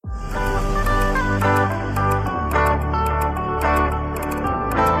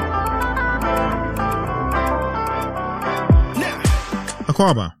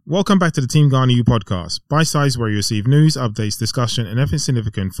Aquaba, welcome back to the Team Ghana U podcast, bite-sized where you receive news, updates, discussion, and everything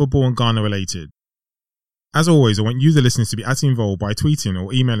significant football and Ghana related. As always, I want you, the listeners, to be actively involved by tweeting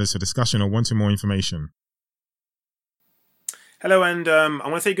or emailing us for discussion or wanting more information. Hello, and I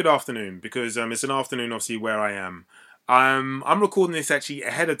want to say good afternoon because it's an afternoon, obviously, where I am. I'm recording this actually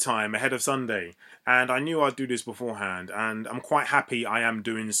ahead of time, ahead of Sunday, and I knew I'd do this beforehand, and I'm quite happy I am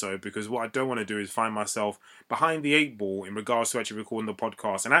doing so because what I don't want to do is find myself behind the eight ball in regards to actually recording the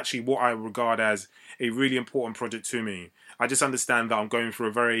podcast and actually what I regard as a really important project to me. I just understand that I'm going through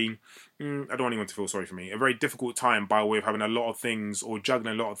a very, I don't want anyone to feel sorry for me, a very difficult time by way of having a lot of things or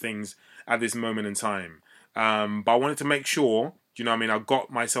juggling a lot of things at this moment in time. But I wanted to make sure, I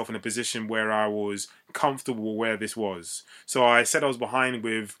got myself in a position where I was comfortable where this was. So I said I was behind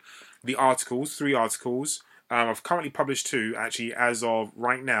with the articles, 3 articles. I've currently published 2, actually, as of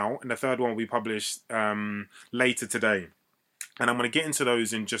right now. And the third one will be published later today. And I'm going to get into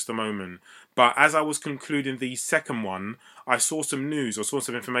those in just a moment. But as I was concluding the second one, I saw some news or saw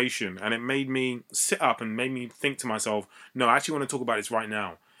some information. And it made me sit up and made me think to myself, no, I actually want to talk about this right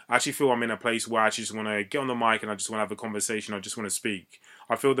now. I actually feel I'm in a place where I actually just want to get on the mic and I just want to have a conversation. I just want to speak.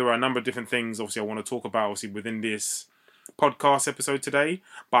 I feel there are a number of different things, obviously, I want to talk about, obviously, within this podcast episode today.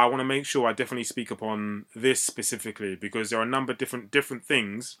 But I want to make sure I definitely speak upon this specifically because there are a number of different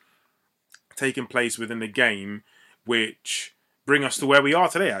things taking place within the game which bring us to where we are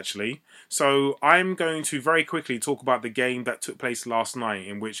today, actually. So I'm going to very quickly talk about the game that took place last night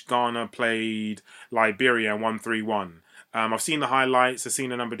in which Ghana played Liberia and won 3-1. I've seen the highlights, I've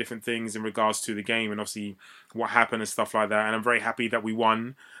seen a number of different things in regards to the game and obviously what happened and stuff like that, and I'm very happy that we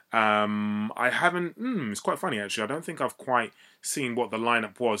won. I haven't, it's quite funny actually, I don't think I've quite seen what the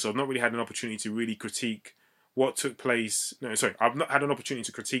lineup was, so I've not really had an opportunity to really critique what took place. I've not had an opportunity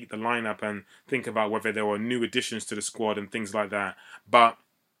to critique the lineup and think about whether there were new additions to the squad and things like that, but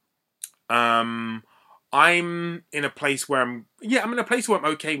I'm in a place where I'm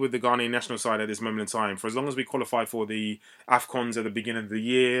okay with the Ghanaian national side at this moment in time. For as long as we qualify for the AFCONs at the beginning of the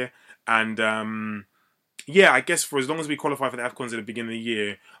year, and I guess for as long as we qualify for the AFCONs at the beginning of the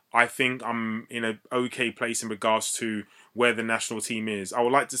year, I think I'm in an okay place in regards to where the national team is. I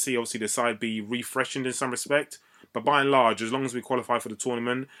would like to see obviously the side be refreshened in some respect, but by and large, as long as we qualify for the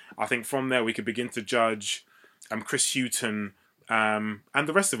tournament, I think from there we could begin to judge Chris Hughton. And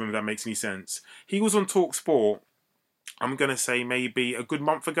the rest of them, if that makes any sense. He was on Talk Sport, I'm going to say maybe a good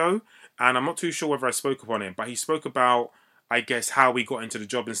month ago, and I'm not too sure whether I spoke upon it, but he spoke about, I guess, how we got into the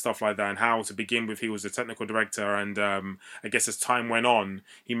job and stuff like that, and how to begin with he was the technical director, and I guess as time went on,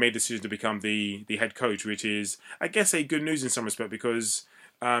 he made the decision to become the head coach, which is, I guess, a good news in some respect, because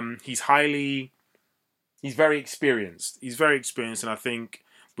he's very experienced. He's very experienced, and I think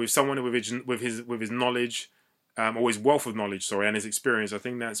with someone with his knowledge, or his wealth of knowledge, and his experience, I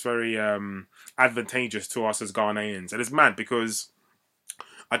think that's very advantageous to us as Ghanaians. And it's mad because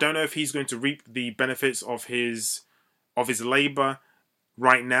I don't know if he's going to reap the benefits of his labour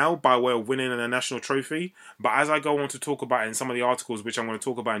right now by way of winning a national trophy. But as I go on to talk about it in some of the articles, which I'm going to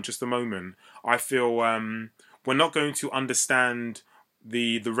talk about in just a moment, I feel we're not going to understand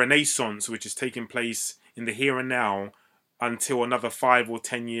the renaissance which is taking place in the here and now until another 5 or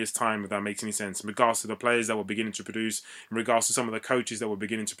 10 years' time, if that makes any sense, in regards to the players that we're beginning to produce, in regards to some of the coaches that we're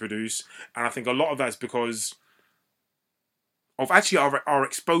beginning to produce. And I think a lot of that is because of actually our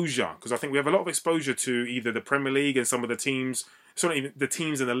exposure, because I think we have a lot of exposure to either the Premier League and some of the teams, certainly the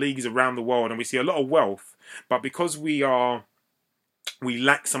teams and the leagues around the world, and we see a lot of wealth, but because we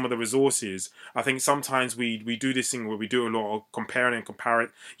lack some of the resources, I think sometimes we do this thing where we do a lot of comparing,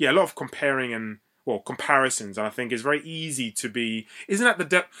 comparisons, and I think it's very easy to be. Isn't that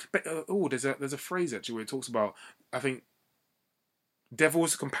the there's a phrase actually where it talks about, I think,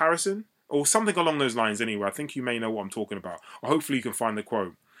 devil's comparison or something along those lines. Anyway, I think you may know what I'm talking about, or hopefully you can find the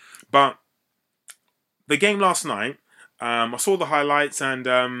quote. But the game last night, I saw the highlights and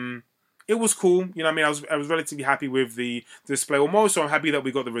it was cool. I was relatively happy with the display. Or more so, I'm happy that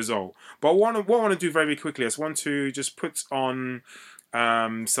we got the result. But what I want to do very quickly is want to just put on.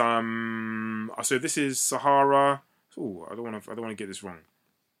 So this is Sahara. I don't want to get this wrong.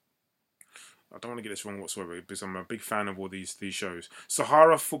 I don't want to get this wrong whatsoever because I'm a big fan of all these shows.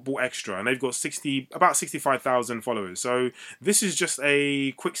 Sahara Football Extra, and they've got about 65,000 followers. So this is just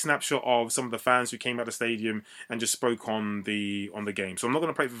a quick snapshot of some of the fans who came at the stadium and just spoke on the game. So I'm not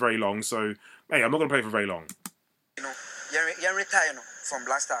going to play it for very long. I'm not going to play it for very long. You're retired from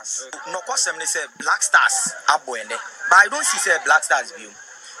Black Stars. No question they say Black Stars are boy, but I don't see say Black Stars view.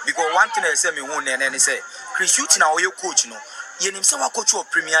 Because one thing they say me won and then they say Chris Hughton now you coach you name say coach of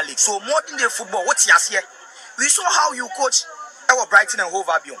Premier League. So more than the football, what's you say? We saw how you coach Our Brighton and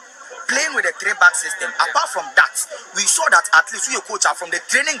Hove Albion playing with a 3-back system. Apart from that, we saw that at least we coach are from the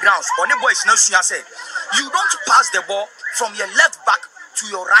training grounds. On the boys now said, you don't pass the ball from your left back to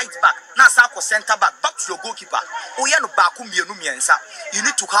your right back. Now center back to your goalkeeper. You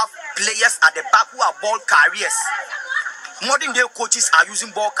need to have players at the back who are ball carriers. Modern day coaches are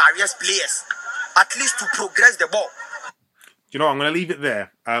using ball carriers players at least to progress the ball. You know what, I'm going to leave it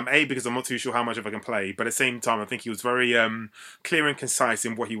there. Because I'm not too sure how much of I can play, but at the same time, I think he was very clear and concise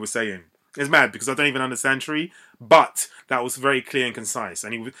in what he was saying. It's mad because I don't even understand Tree, but that was very clear and concise.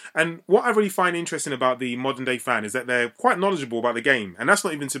 And what I really find interesting about the modern day fan is that they're quite knowledgeable about the game, and that's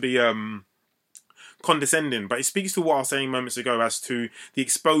not even to be condescending, but it speaks to what I was saying moments ago as to the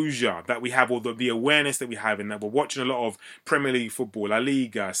exposure that we have, or the awareness that we have, in that we're watching a lot of Premier League football, La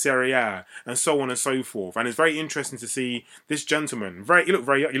Liga, Serie A, and so on and so forth. And it's very interesting to see this gentleman. He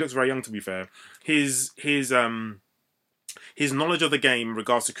looks very young, to be fair. His knowledge of the game in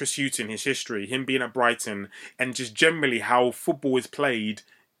regards to Chris Hughton, his history, him being at Brighton, and just generally how football is played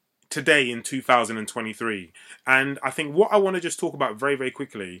today in 2023. And I think what I want to just talk about very, very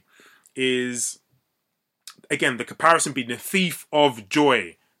quickly is, again, the comparison being the thief of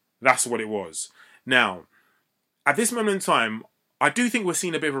joy. That's what it was. Now, at this moment in time, I do think we're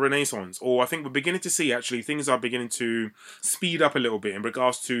seeing a bit of a renaissance, or I think we're beginning to see, actually, things are beginning to speed up a little bit in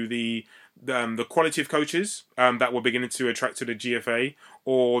regards to the quality of coaches that we're beginning to attract to the GFA,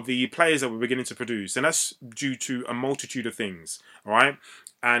 or the players that we're beginning to produce. And that's due to a multitude of things, all right?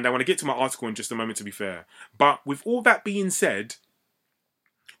 And I want to get to my article in just a moment, to be fair. But with all that being said,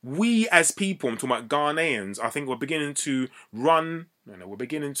 we as people, I'm talking about Ghanaians, I think we're beginning to run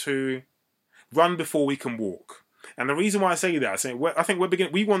before we can walk. And the reason why I say that,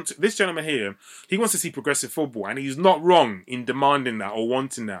 this gentleman here, he wants to see progressive football, and he's not wrong in demanding that or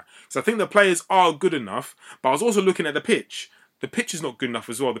wanting that. So I think the players are good enough, but I was also looking at the pitch. The pitch is not good enough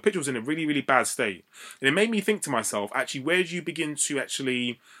as well. The pitch was in a really, really bad state. And it made me think to myself, actually, where do you begin to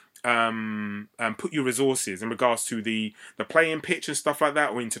actually put your resources in regards to the playing pitch and stuff like that,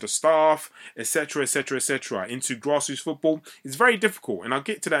 or into the staff, etc., etc., etc., into grassroots football? It's very difficult, and I'll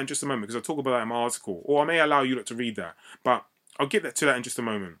get to that in just a moment because I'll talk about that in my article, or I may allow you to read that, but I'll get to that in just a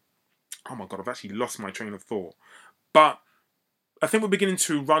moment. Oh my God, I've actually lost my train of thought. But I think we're beginning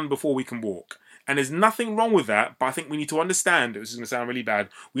to run before we can walk. And there's nothing wrong with that, but I think we need to understand, this is going to sound really bad,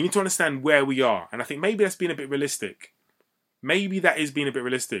 we need to understand where we are. And I think maybe that's been a bit realistic. Maybe that is being a bit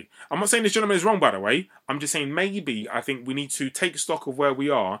realistic. I'm not saying this gentleman is wrong, by the way. I'm just saying maybe I think we need to take stock of where we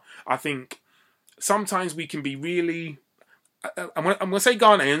are. I think sometimes we can be really... I'm going to say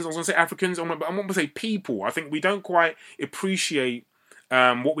Ghanaians, I was going to say Africans, I'm going to say people. I think we don't quite appreciate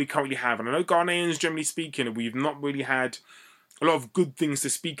what we currently have. And I know Ghanaians, generally speaking, we've not really had a lot of good things to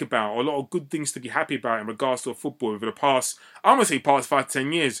speak about, or a lot of good things to be happy about in regards to football over the past, I'm going to say past 5 to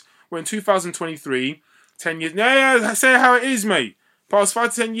 10 years. We're in 2023, 10 years. Yeah, say how it is, mate. Past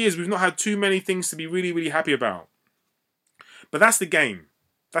 5 to 10 years, we've not had too many things to be really, really happy about. But that's the game.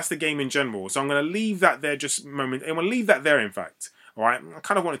 That's the game in general. So I'm going to leave that there just a moment. I'm going to leave that there, in fact. All right. I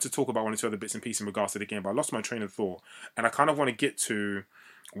kind of wanted to talk about one or two other bits and pieces in regards to the game, but I lost my train of thought. And I kind of want to get to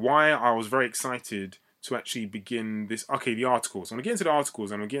why I was very excited to actually begin this. Okay, the articles. I'm going to get into the articles,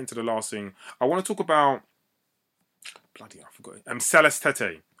 and I'm going to get into the last thing. I want to talk about... Bloody hell, I forgot it. Sellas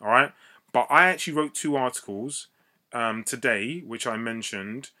Tetteh. All right. But I actually wrote 2 articles today, which I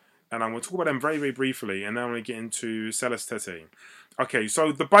mentioned, and I'm going to talk about them very, very briefly, and then I'm going to get into Sellas Tetteh. Okay,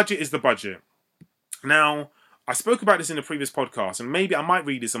 so the budget is the budget. Now, I spoke about this in the previous podcast, and maybe I might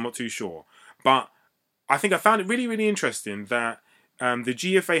read this, I'm not too sure. But I think I found it really, really interesting that the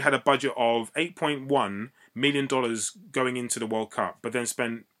GFA had a budget of $8.1 million going into the World Cup, but then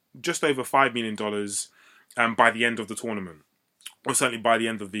spent just over $5 million by the end of the tournament. Or certainly by the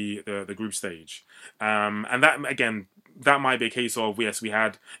end of the group stage. And that, again, that might be a case of, yes, we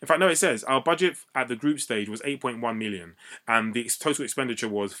had... In fact, no, it says our budget at the group stage was 8.1 million. And the total expenditure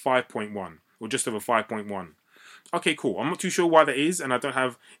was 5.1, or just over 5.1. Okay, cool. I'm not too sure why that is, and I don't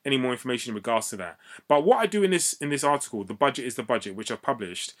have any more information in regards to that. But what I do in this article, The Budget is the Budget, which I've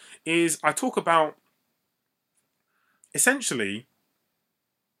published, is I talk about, essentially...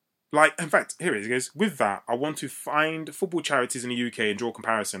 Like, in fact, here it is. With that, I want to find football charities in the UK and draw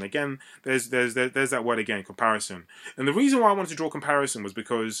comparison. Again, there's that word again, comparison. And the reason why I wanted to draw comparison was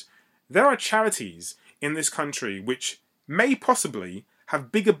because there are charities in this country which may possibly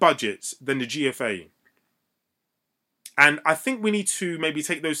have bigger budgets than the GFA. And I think we need to maybe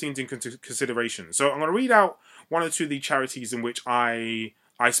take those things into consideration. So I'm going to read out one or two of the charities in which I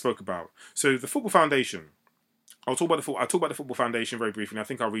spoke about. So the Football Foundation. I'll talk about the Football Foundation very briefly, and I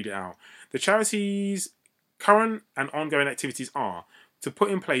think I'll read it out. The charities Current and ongoing activities are to put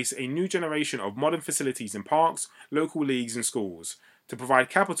in place a new generation of modern facilities in parks, local leagues and schools, to provide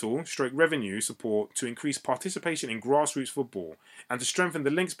capital, revenue support to increase participation in grassroots football, and to strengthen the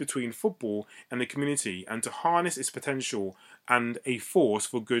links between football and the community, and to harness its potential and a force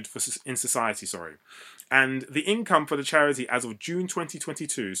for good in society. And the income for the charity as of June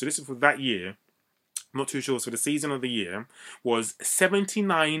 2022, so this is for that year, I'm not too sure, so the season of the year, was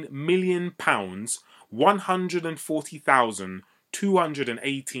 £79 million,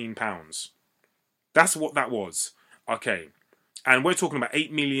 £140,218. That's what that was. Okay. And we're talking about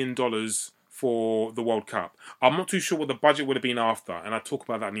 $8 million for the World Cup. I'm not too sure what the budget would have been after, and I talk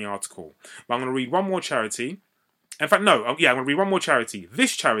about that in the article. But I'm going to read one more charity. In fact, no, I'm going to read one more charity.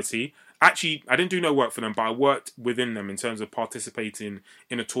 This charity, actually, I didn't do no work for them, but I worked within them in terms of participating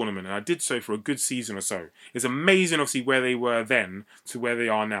in a tournament, and I did so for a good season or so. It's amazing, obviously, where they were then to where they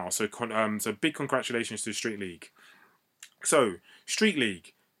are now. So big congratulations to Street League. So, Street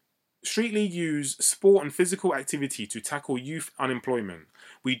League. Street League use sport and physical activity to tackle youth unemployment.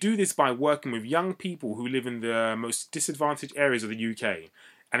 We do this by working with young people who live in the most disadvantaged areas of the UK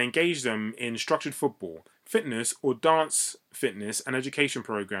and engage them in structured football, fitness or dance fitness and education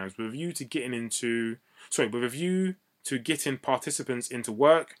programs with a view to getting participants into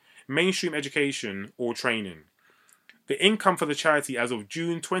work, mainstream education or training. The income for the charity as of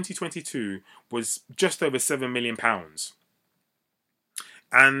June 2022 was just over £7 million.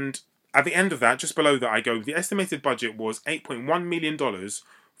 And at the end of that, just below that, I go, the estimated budget was $8.1 million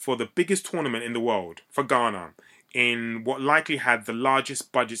for the biggest tournament in the world, for Ghana, in what likely had the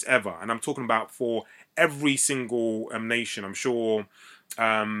largest budgets ever. And I'm talking about for every single nation. I'm sure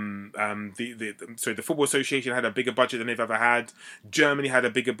the Football Association had a bigger budget than they've ever had. Germany had a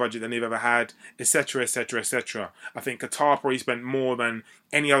bigger budget than they've ever had, etc., etc., etc. I think Qatar probably spent more than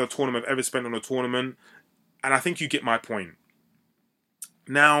any other tournament I've ever spent on a tournament. And I think you get my point.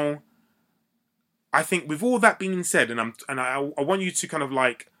 Now, I think with all that being said, and I want you to kind of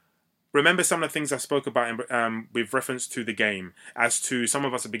like remember some of the things I spoke about with reference to the game, as to some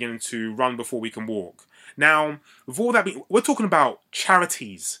of us are beginning to run before we can walk. Now, with all that being, we're talking about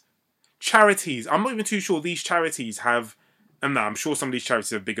charities. Charities. I'm not even too sure these charities have, and no, I'm sure some of these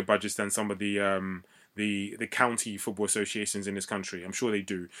charities have bigger budgets than some of the county football associations in this country. I'm sure they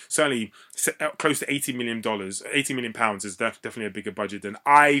do. Certainly, close to £80 million is definitely a bigger budget than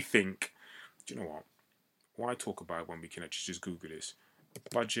I think. Do you know what? Why talk about it when we can actually just Google this?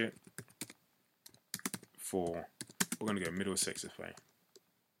 Budget for, we're going to go Middlesex FA.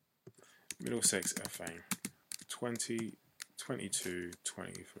 Middlesex FA 2022-23.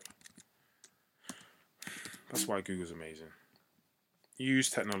 That's why Google's amazing.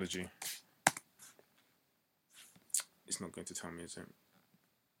 Use technology. It's not going to tell me, is it?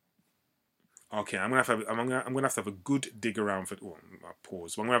 Okay, I'm gonna have to have a good dig around for. Oh, I'll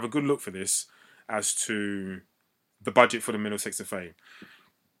pause. I'm gonna have a good look for this as to the budget for the Middlesex FA,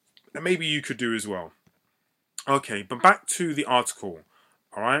 and maybe you could do as well. Okay, but back to the article.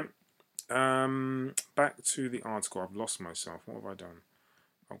 All right. Back to the article. I've lost myself. What have I done?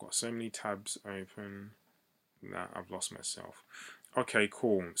 I've got so many tabs open that I've lost myself. Okay,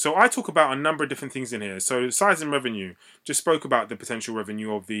 cool. So I talk about a number of different things in here. So size and revenue. Just spoke about the potential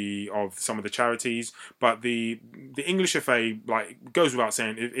revenue of some of the charities, but the English FA, like, goes without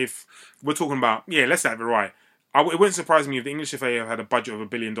saying. If we're talking about, let's have it right. It wouldn't surprise me if the English FA had a budget of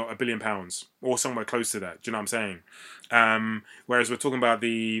 £1 billion, or somewhere close to that. Do you know what I'm saying? Whereas we're talking about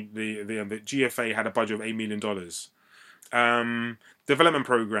the GFA had a budget of $8 million. Development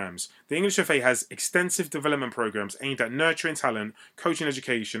programs. The English FA has extensive development programs aimed at nurturing talent, coaching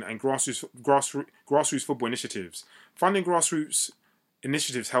education, and grassroots football initiatives. Funding grassroots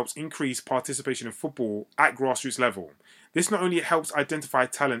initiatives helps increase participation in football at grassroots level. This not only helps identify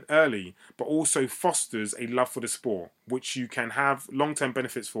talent early, but also fosters a love for the sport, which you can have long-term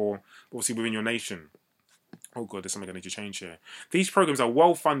benefits for, obviously, within your nation. Oh God, there's something I need to change here. These programs are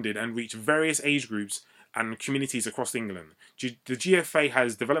well funded and reach various age groups and communities across England. The GFA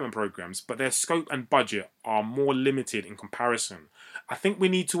has development programs, but their scope and budget are more limited in comparison. I think we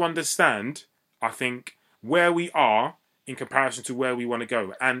need to understand, where we are in comparison to where we want to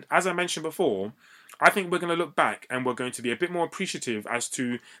go. And as I mentioned before, I think we're going to look back and we're going to be a bit more appreciative as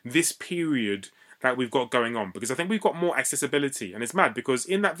to this period that we've got going on, because I think we've got more accessibility. And it's mad because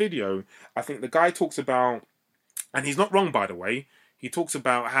in that video, I think the guy talks about, and he's not wrong, by the way, he talks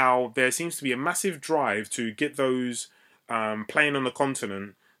about how there seems to be a massive drive to get those playing on the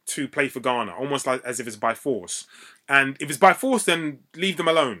continent to play for Ghana, almost like as if it's by force. And if it's by force, then leave them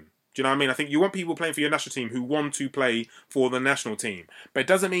alone. Do you know what I mean? I think you want people playing for your national team who want to play for the national team. But it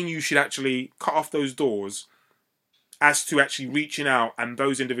doesn't mean you should actually cut off those doors as to actually reaching out and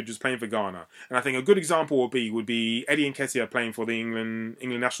those individuals playing for Ghana. And I think a good example would be Eddie Nketiah playing for the England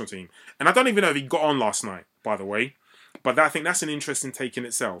national team. And I don't even know if he got on last night, by the way. But I think that's an interesting take in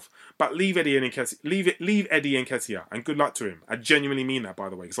itself. But leave Eddie Nketiah, and good luck to him. I genuinely mean that, by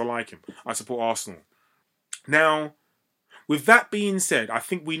the way, because I like him. I support Arsenal. Now, with that being said, I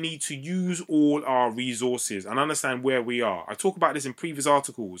think we need to use all our resources and understand where we are. I talk about this in previous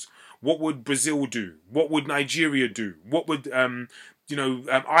articles. What would Brazil do? What would Nigeria do? What would Ireland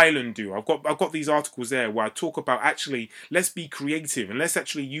do? I've got these articles there where I talk about actually let's be creative and let's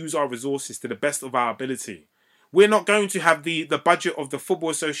actually use our resources to the best of our ability. We're not going to have the budget of the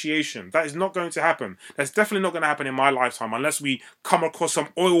Football Association. That is not going to happen. That's definitely not going to happen in my lifetime unless we come across some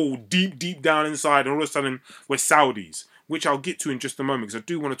oil deep down inside and all of a sudden we're Saudis, which I'll get to in just a moment because I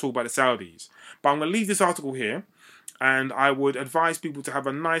do want to talk about the Saudis. But I'm going to leave this article here and I would advise people to have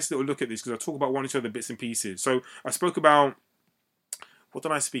a nice little look at this because I talk about one or two other bits and pieces. So I spoke about, what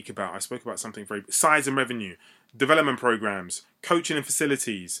did I speak about? I spoke about something very, size and revenue, development programs, coaching and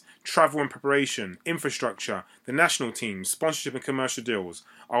facilities, travel and preparation, infrastructure, the national team, sponsorship and commercial deals.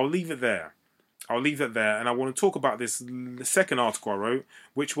 I'll leave it there. And I want to talk about this the second article I wrote,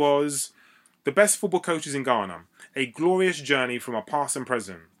 which was The Best Football Coaches in Ghana, a glorious journey from our past and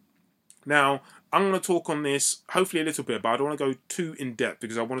present. Now, I'm going to talk on this, hopefully a little bit, but I don't want to go too in-depth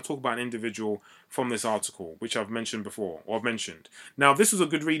because I want to talk about an individual from this article, which I've mentioned before, or I've mentioned. Now, this was a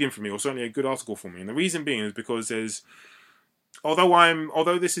good reading for me, or certainly a good article for me, and the reason being is because there's,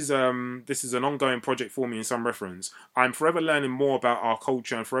 although this is an ongoing project for me in some reference, I'm forever learning more about our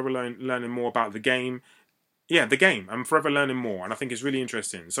culture and forever learning more about the game. Yeah, the game. I'm forever learning more, and I think it's really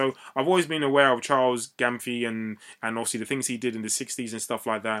interesting. So I've always been aware of Charles Gamfi and obviously the things he did in the 60s and stuff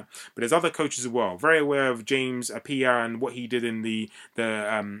like that. But there's other coaches as well. Very aware of James Appiah and what he did in the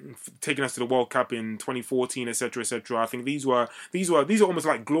taking us to the World Cup in 2014, etc., etc. I think these are almost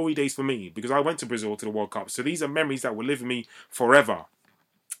like glory days for me because I went to Brazil to the World Cup. So these are memories that will live with me forever.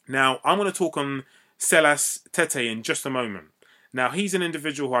 Now I'm going to talk on Sellas Tetteh in just a moment. Now, he's an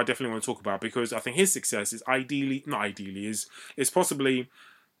individual who I definitely want to talk about because I think his success is is possibly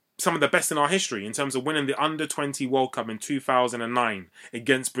some of the best in our history in terms of winning the Under-20 World Cup in 2009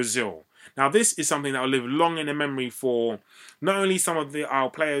 against Brazil. Now, this is something that will live long in the memory for not only some of our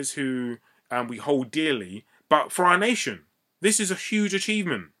players who we hold dearly, but for our nation. This is a huge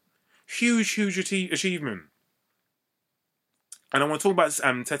achievement. Huge achievement. And I want to talk about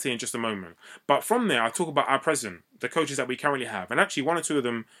Tetteh in just a moment. But from there, I talk about our present, the coaches that we currently have. And actually, one or two of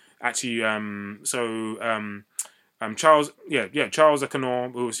them, Charles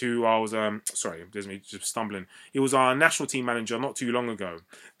Akanor, who I was, sorry, there's me just stumbling. He was our national team manager not too long ago.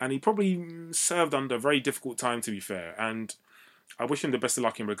 And he probably served under a very difficult time, to be fair. And I wish him the best of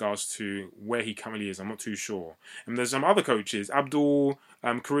luck in regards to where he currently is. I'm not too sure. And there's some other coaches, Abdul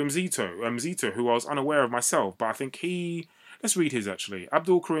Karim Zito, who I was unaware of myself. But I think let's read his actually.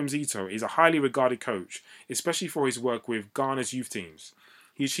 Abdul Karim Zito is a highly regarded coach, especially for his work with Ghana's youth teams.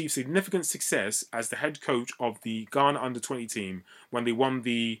 He achieved significant success as the head coach of the Ghana Under-20 team when they won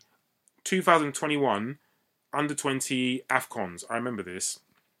the 2021 Under-20 AFCONs. I remember this.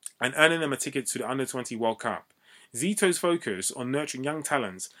 And earning them a ticket to the Under-20 World Cup. Zito's focus on nurturing young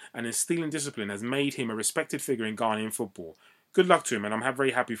talents and instilling discipline has made him a respected figure in Ghanaian football. Good luck to him, and I'm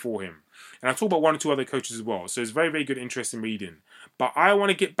very happy for him. And I'll talk about one or two other coaches as well. So it's very, very good, interesting reading. But I want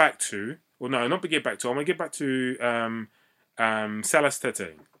to get back to, I want to get back to Sellas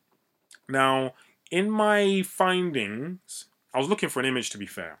Tetteh. Now, in my findings, I was looking for an image, to be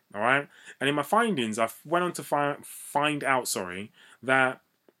fair, all right? And in my findings, I went on to find out that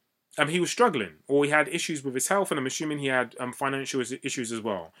he was struggling, or he had issues with his health, and I'm assuming he had financial issues as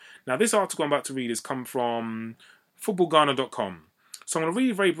well. Now, this article I'm about to read has come from footballghana.com. So I'm going to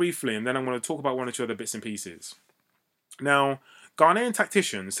read it very briefly and then I'm going to talk about one or two other bits and pieces. Now, Ghanaian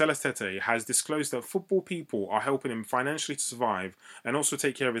tactician Sellas Tetteh has disclosed that football people are helping him financially to survive and also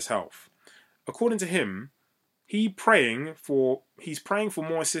take care of his health. According to him, he's praying for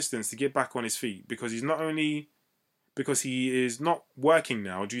more assistance to get back on his feet because he is not working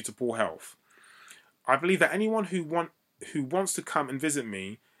now due to poor health. I believe that anyone who wants to come and visit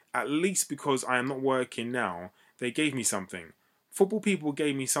me, at least because I am not working now, they gave me something. Football people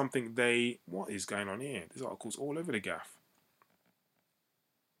gave me something what is going on here? This article's all over the gaff.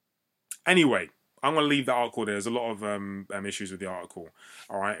 Anyway, I'm going to leave the article there. There's a lot of issues with the article,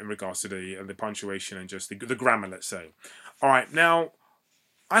 all right, in regards to the punctuation and just the grammar, let's say. All right, now,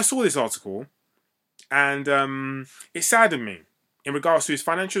 I saw this article, and it saddened me in regards to his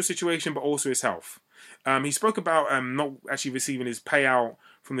financial situation, but also his health. He spoke about not actually receiving his payout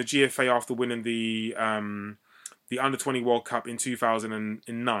from the GFA after winning the the Under-20 World Cup in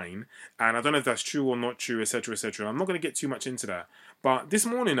 2009, and I don't know if that's true or not true, etc., etc. I'm not going to get too much into that. But this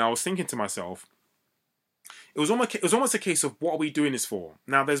morning I was thinking to myself, it was almost a case of what are we doing this for?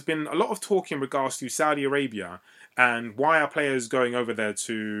 Now, there's been a lot of talk in regards to Saudi Arabia and why are players going over there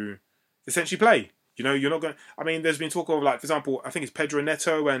to essentially play. You know, you're not going. I mean, there's been talk of, like, for example, I think it's Pedro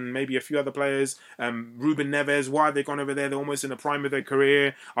Neto and maybe a few other players. Ruben Neves. Why have they gone over there? They're almost in the prime of their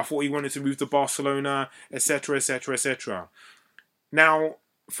career. I thought he wanted to move to Barcelona, etc., etc., etc. Now,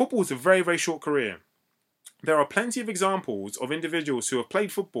 football is a very, very short career. There are plenty of examples of individuals who have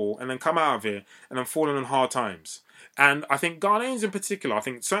played football and then come out of it and then fallen on hard times. And I think Ghanaians in particular, I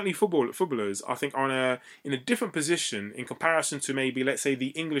think certainly footballers, I think are in a different position in comparison to maybe, let's say, the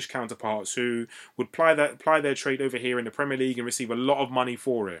English counterparts who would ply their trade over here in the Premier League and receive a lot of money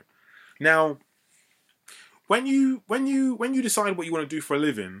for it. Now, when you decide what you want to do for a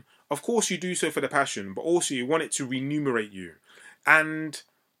living, of course you do so for the passion, but also you want it to remunerate you. And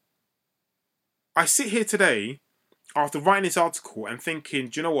I sit here today after writing this article and thinking,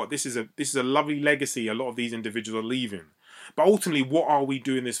 do you know what? This is a lovely legacy a lot of these individuals are leaving. But ultimately, what are we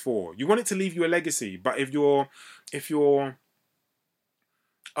doing this for? You want it to leave you a legacy, but if you're I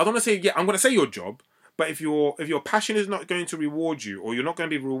don't want to say, yeah, I'm going to say your job, but if your passion is not going to reward you, or you're not going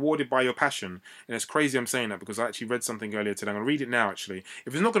to be rewarded by your passion, and it's crazy I'm saying that because I actually read something earlier today. I'm going to read it now, actually.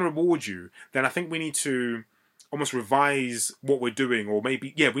 If it's not going to reward you, then I think we need to almost revise what we're doing, or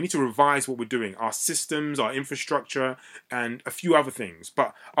maybe, yeah, we need to revise what we're doing, our systems, our infrastructure, and a few other things.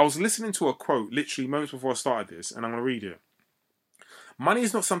 But I was listening to a quote literally moments before I started this, and I'm going to read it. Money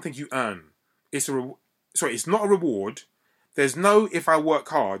is not something you earn. It's not a reward. There's no, if I work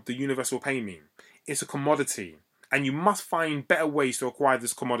hard, the universe will pay me. It's a commodity, and you must find better ways to acquire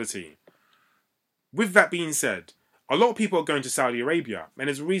this commodity. With that being said, a lot of people are going to Saudi Arabia, and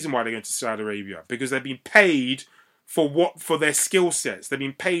there's a reason why they're going to Saudi Arabia, because they're being paid for their skill sets. They're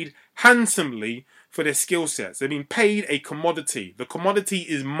being paid handsomely for their skill sets. They're being paid a commodity. The commodity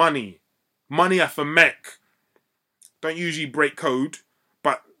is money. Money for mek. Don't usually break code,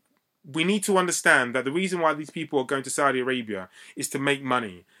 but we need to understand that the reason why these people are going to Saudi Arabia is to make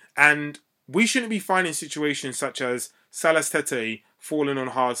money. And we shouldn't be finding situations such as Sellas Tetteh falling on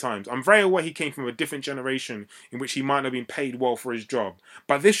hard times. I'm very aware he came from a different generation in which he might not have been paid well for his job.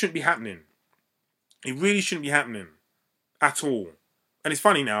 But this shouldn't be happening. It really shouldn't be happening at all. And it's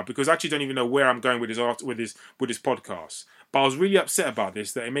funny now because I actually don't even know where I'm going with this podcast. But I was really upset about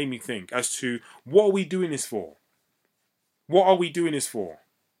this, that it made me think as to what are we doing this for? What are we doing this for?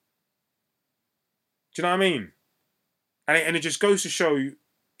 Do you know what I mean? And it just goes to show you,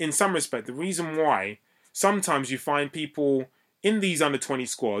 in some respect, the reason why sometimes you find people in these under-20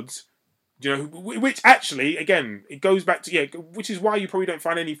 squads, you know, which actually, again, it goes back to, which is why you probably don't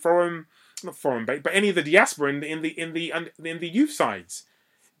find any but any of the diaspora in the youth sides.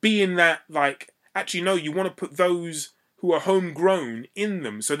 Being that, like, actually, no, you want to put those who are homegrown in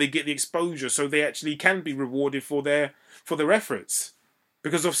them so they get the exposure, so they actually can be rewarded for their efforts.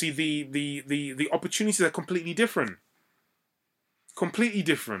 Because obviously the opportunities are completely different. Completely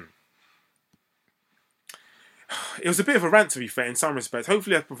different. It was a bit of a rant, to be fair, in some respects.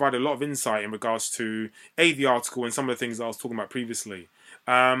 Hopefully I've provided a lot of insight in regards to the article and some of the things that I was talking about previously.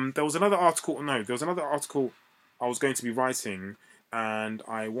 There was another article I was going to be writing, and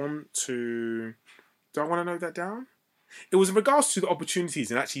I want to... Do I want to note that down? It was in regards to the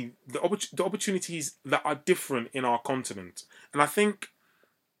opportunities, and actually the opportunities that are different in our continent. And I think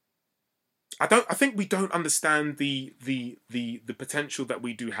we don't understand the potential that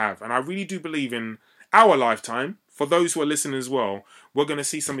we do have. And I really do believe in our lifetime, for those who are listening as well, we're going to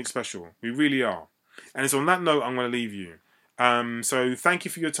see something special. We really are. And it's on that note I'm going to leave you. So thank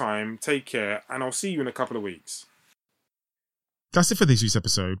you for your time. Take care. And I'll see you in a couple of weeks. That's it for this week's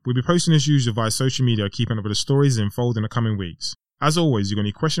episode. We'll be posting as usual via social media, keeping up with the stories that unfold in the coming weeks. As always, you've got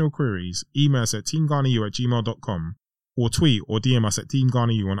any questions or queries, email us at teamghanaU@gmail.com or tweet or DM us at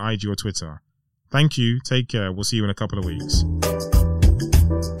teamghanaU on IG or Twitter. Thank you. Take care. We'll see you in a couple of weeks.